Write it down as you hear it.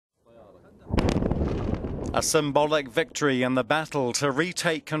A symbolic victory in the battle to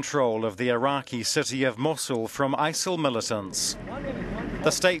retake control of the Iraqi city of Mosul from ISIL militants.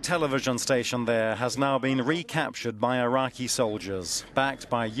 The state television station there has now been recaptured by Iraqi soldiers, backed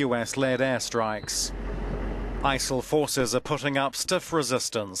by US-led airstrikes. ISIL forces are putting up stiff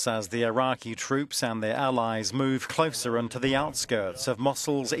resistance as the Iraqi troops and their allies move closer into the outskirts of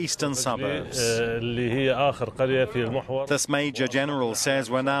Mosul's eastern suburbs. This major general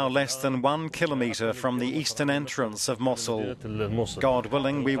says we're now less than 1 kilometre from the eastern entrance of Mosul. God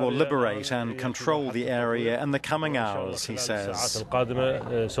willing, we will liberate and control the area in the coming hours, he says.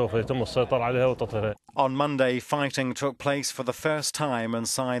 On Monday, fighting took place for the first time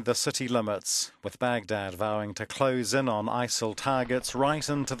inside the city limits, with Baghdad vowing to close in on ISIL targets right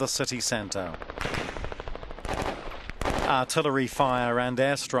into the city centre. Artillery fire and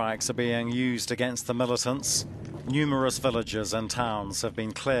airstrikes are being used against the militants. Numerous villages and towns have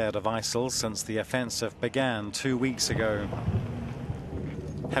been cleared of ISIL since the offensive began 2 weeks ago.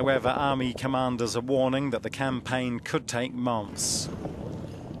 However, army commanders are warning that the campaign could take months.